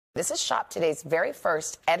This is Shop Today's very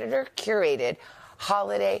first editor-curated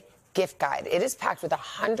holiday gift guide. It is packed with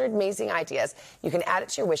 100 amazing ideas. You can add it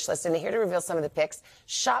to your wish list. And here to reveal some of the picks,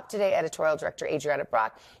 Shop Today editorial director Adrianna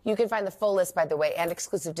Brach. You can find the full list, by the way, and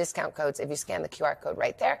exclusive discount codes if you scan the QR code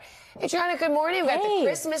right there. Adrianna, good morning. We've got the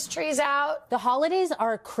Christmas trees out. The holidays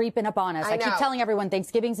are creeping up on us. I keep telling everyone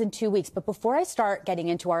Thanksgiving's in 2 weeks. But before I start getting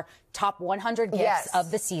into our top 100 gifts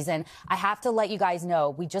of the season, I have to let you guys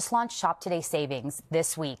know we just launched Shop Today Savings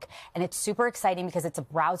this week. And it's super exciting because it's a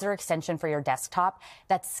browser extension for your desktop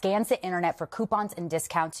that scans the internet for coupons and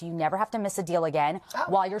discounts so you never have to miss a deal again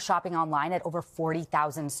while you're shopping online at over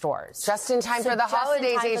 40,000 stores. Just in time for the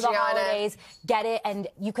holidays, Adrianna. Get it. And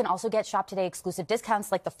you can also get Shop Today exclusive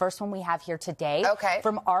discounts like the first one we have here today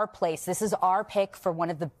from Our Place. This is our pick for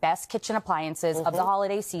one of the best kitchen appliances of the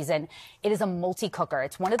holiday season. It is a multi-cooker.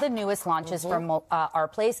 It's one of the newest launches from Our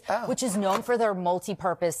Place, which is known for their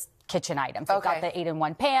multi-purpose kitchen items. They've got the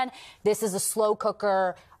 8-in-1 pan. This is a slow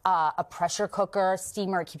cooker, a pressure cooker,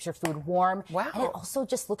 steamer. It keeps your food warm. Wow. And it also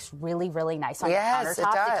just looks really, really nice on your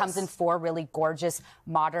countertops. It comes in 4 really gorgeous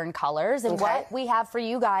modern colors. And what we have for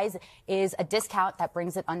you guys is a discount that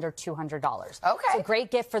brings it under $200. It's a great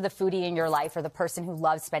gift for the foodie in your life or the person who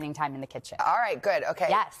loves spending time in the kitchen. All right, good. Okay.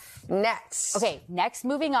 Yes. Next. Okay, next,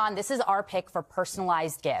 moving on. This is our pick for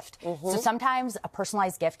personalized gift. So sometimes a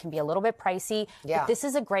personalized gift can be a little bit pricey, but this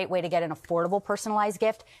is a great way to get an affordable personalized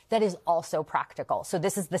gift that is also practical. So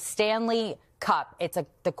this is the Stanley cup. It's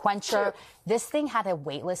the quencher. This thing had a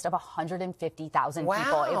wait list of 150,000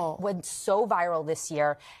 people. It went so viral this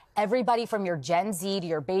year. Everybody from your Gen Z to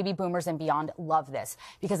your baby boomers and beyond love this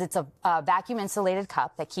because it's a vacuum insulated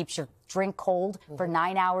cup that keeps your drink cold for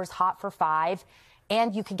 9 hours, hot for 5.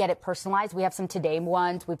 And you can get it personalized. We have some Today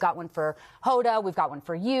ones. We've got one for Hoda. We've got one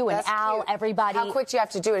for you and Al, everybody. How quick do you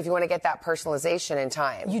have to do it if you want to get that personalization in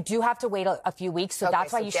time? You do have to wait a few weeks, so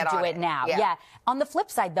that's why you should do it now. Yeah. On the flip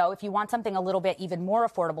side, though, if you want something a little bit even more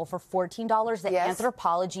affordable for $14, the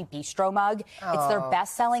Anthropologie Bistro mug. It's their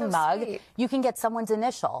best-selling mug. Sweet. You can get someone's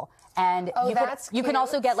initial. And you can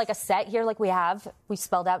also get like a set here like we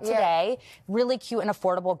spelled out today. Really cute and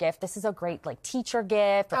affordable gift. This is a great like teacher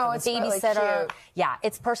gift or for the babysitter. Really yeah,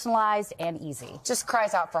 it's personalized and easy. Just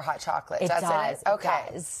cries out for hot chocolate. It does. Okay.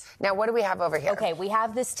 It does. Now, what do we have over here? Okay, we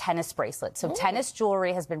have this tennis bracelet. So tennis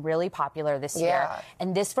jewelry has been really popular this year.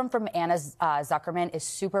 And this from Anna Zuckerman is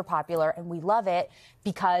super popular, and we love it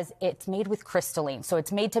because it's made with crystalline. So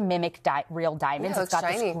it's made to mimic real diamonds. It's got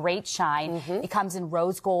this great shine. It comes in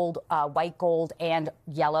rose gold, white gold, and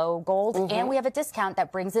yellow gold. And we have a discount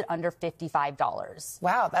that brings it under $55.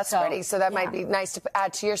 Wow, that's pretty. So that might be nice to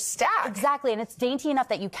add to your stack. Exactly, and it's dainty enough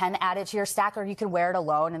that you can add it to your stack, or you can wear it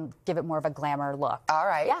alone and give it more of a glamour look. All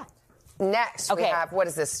right. Yeah. Next, we have, what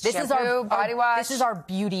is this? Shampoo, is our body wash? This is our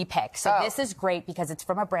beauty pick. So this is great because it's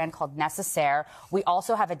from a brand called Necessaire. We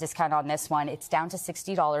also have a discount on this one. It's down to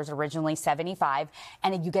 $60, originally $75,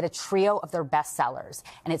 and you get a trio of their best sellers.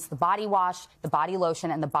 And it's the body wash, the body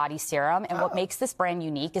lotion, and the body serum. And what makes this brand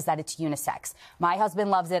unique is that it's unisex. My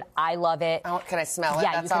husband loves it. I love it. Can I smell it?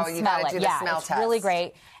 Yeah, That's all you gotta do the smell it's test. Really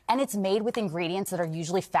great. And it's made with ingredients that are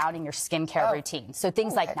usually found in your skincare routine. So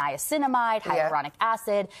things like niacinamide, hyaluronic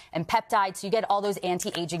acid, and peptides. So you get all those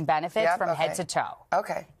anti-aging benefits from head to toe.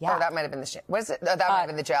 Okay. Yeah. Oh, that might have been the what is it? Oh, that might have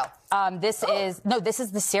been the gel. This is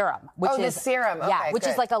the serum. Which is the serum. Okay, which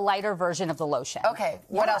is like a lighter version of the lotion. Okay.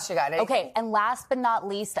 What else you got? Anything? Okay. And last but not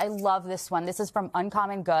least, I love this one. This is from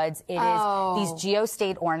Uncommon Goods. It is these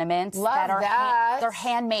geostate ornaments they're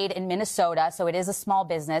handmade in Minnesota. So it is a small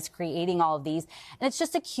business creating all of these, and it's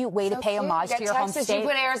just a cute way to pay homage to your home state. Did you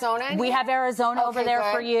put Arizona in? We have Arizona over there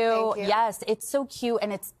for you. Yes, it's so cute,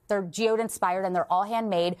 and they're geode inspired, and they're all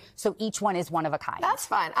handmade. So each one is one of a kind. That's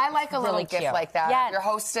fun. I like a little gift like that. Yeah. Your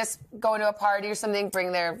hostess going to a party or something,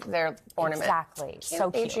 bring their ornament. Exactly. So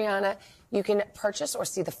cute. Adrianna, you can purchase or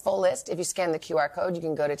see the full list if you scan the QR code. You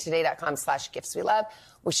can go to today.com/giftswelove.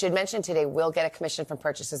 We should mention today we'll get a commission from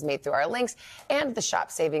purchases made through our links and the Shop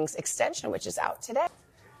Savings extension, which is out today.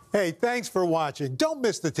 Hey, thanks for watching. Don't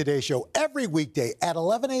miss the Today Show every weekday at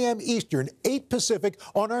 11 a.m. Eastern, 8 Pacific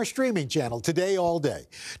on our streaming channel, Today All Day.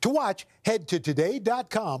 To watch, head to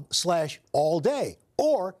today.com/allday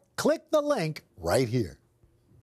or click the link right here.